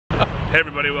Hey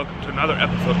everybody, welcome to another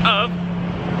episode of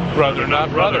Brother Not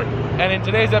Brother. And in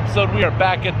today's episode, we are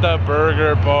back at the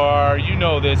Burger Bar. You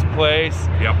know this place.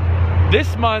 Yep.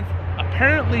 This month,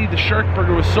 apparently the Shark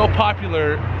Burger was so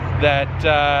popular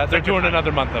that they're doing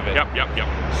another month of it. Yep.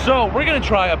 So we're gonna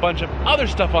try a bunch of other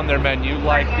stuff on their menu,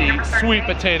 like the sweet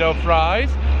potato fries,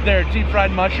 their deep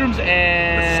fried mushrooms,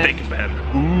 and the steak bed.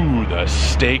 Ooh, the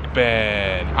steak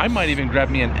bed. I might even grab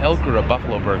me an elk or a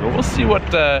buffalo burger. We'll see what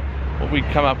we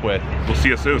come up with. We'll see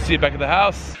you soon. See you back at the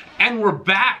house. And we're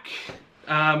back.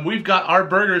 We've got our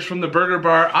burgers from the Burger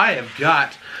Bar. I have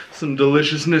got some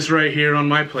deliciousness right here on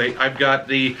my plate. I've got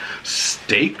the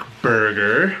steak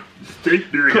burger.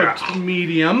 Steak burger. Cooked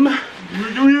medium.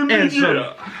 And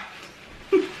some...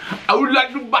 I would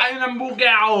like to buy an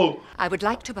hamburger. I would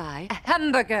like to buy a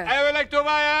hamburger. I would like to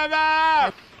buy a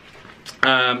hamburger.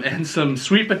 And some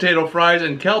sweet potato fries,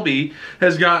 and Kelby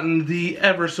has gotten the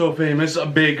ever so famous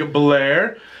Big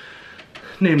Blair,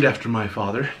 named after my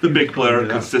father. The Big Blair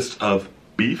consists of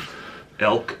beef,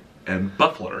 elk, and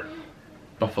buffalo.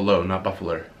 Buffalo, not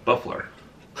buffalo. Buffalo.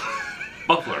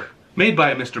 Buffalo. Made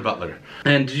by Mr. Butler.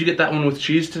 And did you get that one with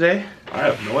cheese today? I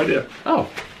have no idea. Oh.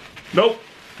 Nope.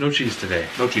 No cheese today.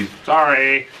 No cheese.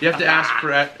 Sorry. You have to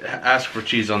ask for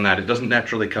cheese on that. It doesn't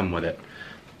naturally come with it.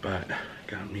 But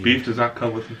got me. Beef does not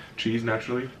come with cheese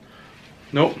naturally.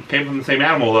 Nope. Came from the same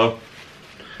animal though.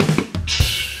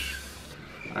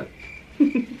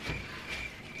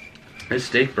 This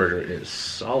steak burger is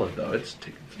solid though. It's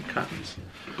taking some cuttings.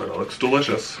 But it looks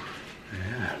delicious.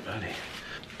 Yeah, buddy.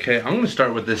 Okay, I'm gonna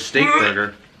start with this steak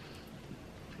burger.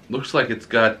 Looks like it's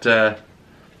got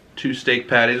 2 steak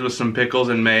patties with some pickles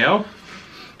and mayo.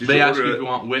 They asked you if you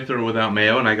want with or without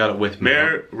mayo, and I got it with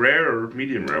mayo. Rare or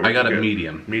medium rare? I got it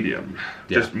medium. Medium.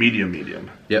 Yeah. Just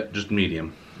medium. Yep, just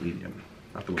medium. Medium.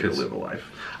 Not the way to live a life.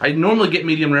 I normally get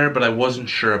medium rare, but I wasn't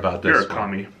sure about this. You're a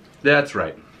commie. That's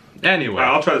right. Anyway.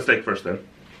 Alright, I'll try the steak first then.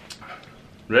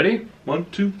 Ready? 1,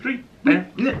 2, 3.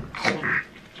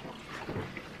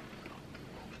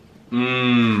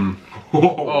 Mmm.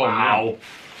 Oh, wow. Man.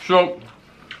 So,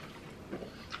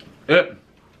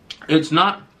 it's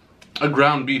not a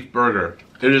ground beef burger.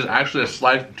 It is actually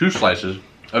 2 slices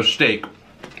of steak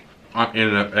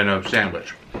in a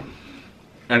sandwich.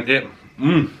 And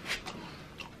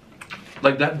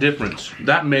like that difference,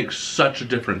 that makes such a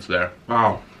difference there.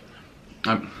 Wow.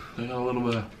 They got a little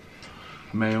bit of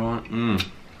mayo on it.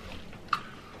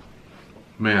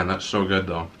 Man, that's so good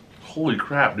though. Holy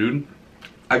crap, dude.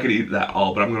 I could eat that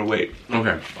all, but I'm gonna wait.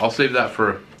 Okay, I'll save that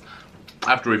for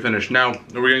after we finish. Now,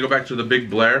 are we gonna go back to the Big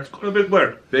Blair? Let's go to Big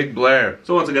Blair. Big Blair.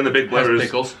 So once again, the Big Blair is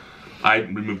pickles. I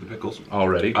removed the pickles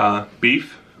Already.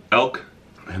 Beef, elk,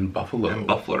 and buffalo. and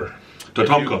buffalo. If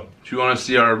Tatomka. you want to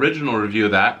see our original review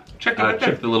of that, Check it right there.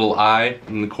 check the little eye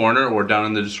in the corner or down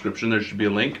in the description. There should be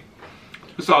a link.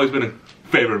 This has always been a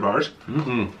favorite of ours.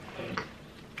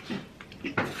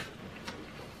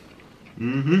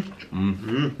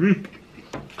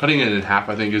 Cutting it in half,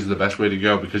 I think, is the best way to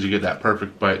go because you get that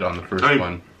perfect bite on the first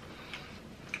one.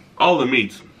 All the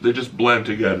meats, they just blend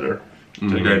together.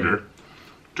 But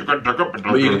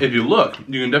if you look,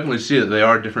 you can definitely see that they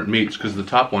are different meats because the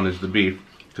top one is the beef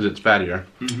because it's fattier.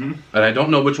 And I don't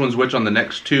know which one's which on the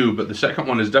next 2, but the second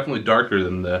one is definitely darker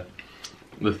than the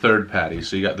third patty.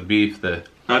 So you got the beef,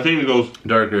 I think it goes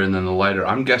darker, and then the lighter.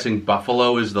 I'm guessing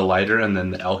buffalo is the lighter, and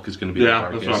then the elk is going to be the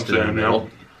darkest. That's what I'm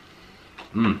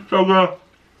saying. So good.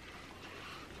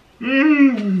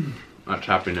 That's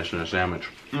happiness in a sandwich.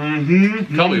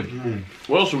 Kelby,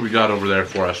 what else have we got over there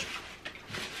for us?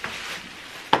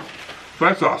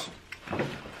 Fried sauce.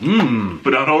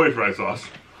 But not only fried sauce.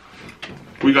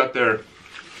 We got their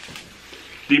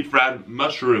deep fried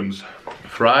mushrooms.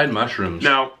 Fried mushrooms.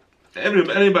 Now,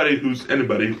 anybody who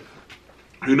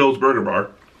knows Burger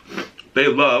Bar, they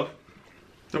love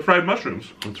the fried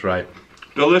mushrooms. That's right.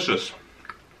 Delicious.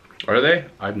 Are they?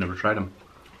 I've never tried them.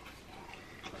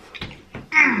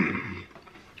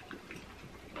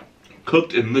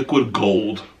 Cooked in liquid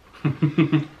gold.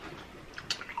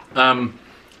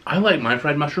 I like my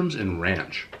fried mushrooms in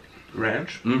ranch.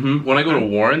 Ranch? When I go to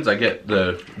Warren's, I get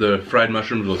the fried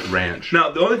mushrooms with ranch.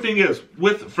 Now, the only thing is,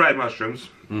 with fried mushrooms,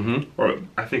 or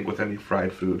I think with any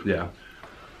fried food, Yeah.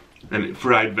 and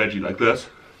fried veggie like this,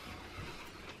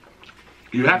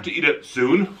 you have to eat it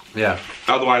soon. Yeah.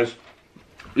 Otherwise,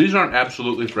 These aren't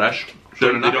absolutely fresh.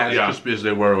 So they're not as crispy as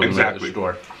they were when we were at the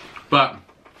store. But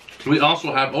we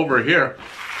also have over here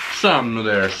some of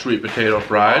their sweet potato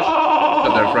fries.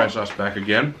 Got their fry sauce back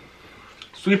again.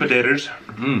 Sweet potatoes.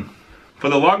 For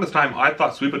the longest time, I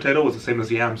thought sweet potato was the same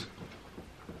as yams.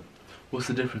 What's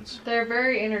the difference? They're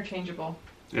very interchangeable.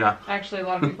 Yeah. Actually, a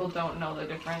lot of people don't know the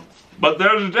difference. But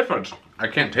there's a difference. I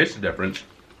can't taste the difference.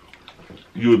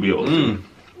 You would be able to.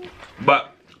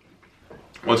 But,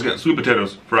 once again, sweet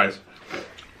potatoes, fries.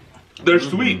 They're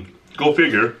sweet. Go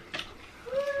figure.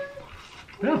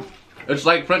 Yeah. It's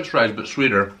like French fries, but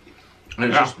sweeter. And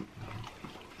it's just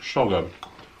so good.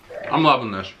 I'm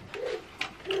loving this.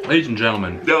 Ladies and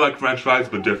gentlemen, They're like French fries,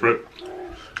 but different.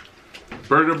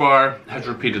 Burger Bar has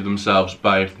repeated themselves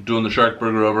by doing the shark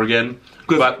burger over again.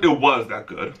 But it was that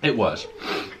good. It was.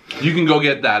 You can go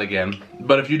get that again.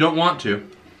 But if you don't want to,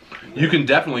 you can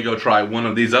definitely go try one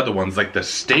of these other ones, like the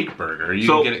steak burger. You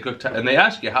can get it cooked, and they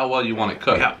ask you how well you want it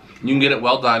cooked. Yeah. You can get it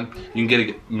well done. You can get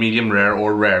it medium rare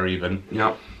or rare even.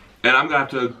 Yep. And I'm gonna have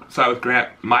to side with Grant.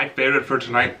 My favorite for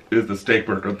tonight is the steak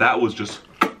burger. That was just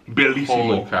bellissimo.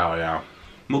 Holy cow, yeah.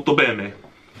 Molto bene.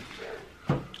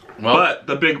 Well, But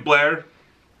the Big Blair,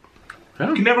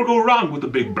 you can never go wrong with the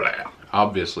Big Blair.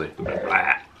 obviously.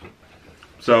 Blah.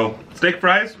 So, steak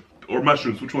fries or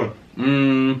mushrooms? Which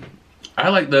one? I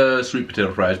like the sweet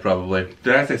potato fries probably.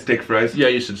 Did I say steak fries? Yeah,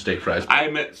 you said steak fries. I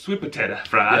meant sweet potato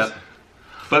fries. Yep.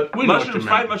 But We know what you mushrooms, meant.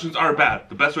 fried mushrooms aren't bad.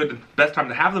 The best time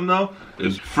to have them though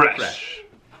is fresh.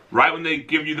 Right when they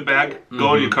give you the bag,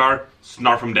 go in your car,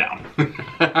 snarf them down.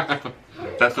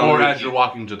 That's the Or only as you're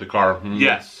walking to the car.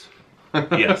 Yes.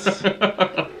 Yes.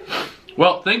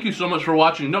 Well, thank you so much for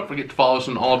watching. Don't forget to follow us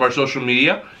on all of our social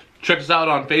media. Check us out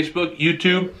on Facebook,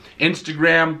 YouTube,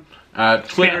 Instagram,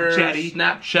 Twitter, Snapchatty.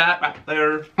 Snapchat. Right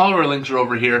there. All of our links are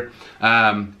over here.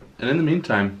 And in the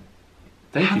meantime,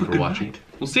 thank you for watching. night.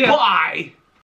 We'll see you. Bye.